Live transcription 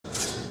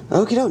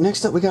Okie doke,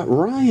 next up we got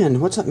Ryan.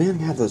 What's up, man?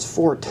 I have those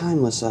 4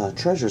 timeless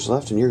treasures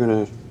left, and you're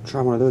going to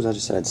try one of those. I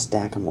just said I'd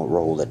stack them, we'll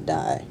roll the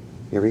die.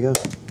 Here we go.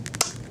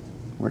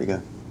 Where'd he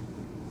go?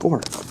 4.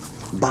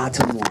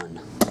 Bottom 1.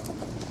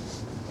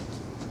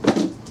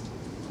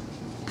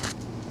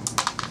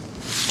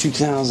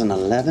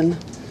 2011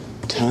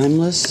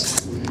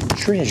 Timeless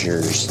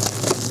Treasures.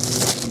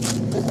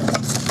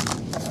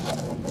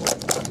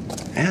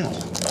 Ow.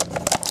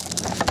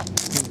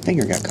 My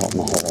finger got caught in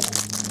the hole.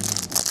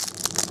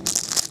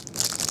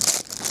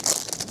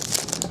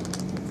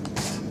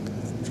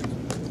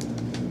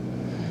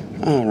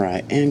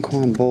 Alright,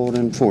 Anquan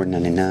Bolden,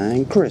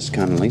 $4.99. Chris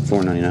Connolly,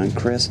 $4.99.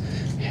 Chris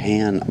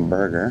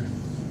Hanburger.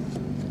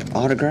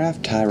 Autograph,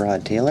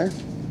 Tyrod Taylor.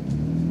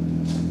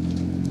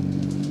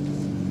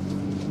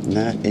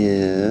 That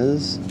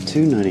is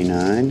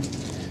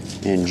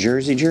 $2.99. And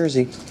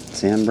Jersey,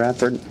 Sam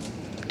Bradford,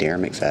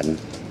 Darren McFadden.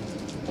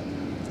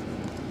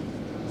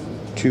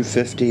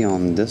 $2.50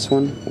 on this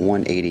one,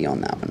 $1.80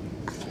 on that one.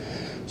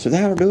 So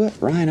that'll do it.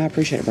 Ryan, I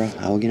appreciate it, bro.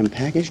 I will get them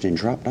packaged and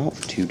dropped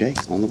off today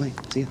on the way.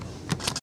 See ya.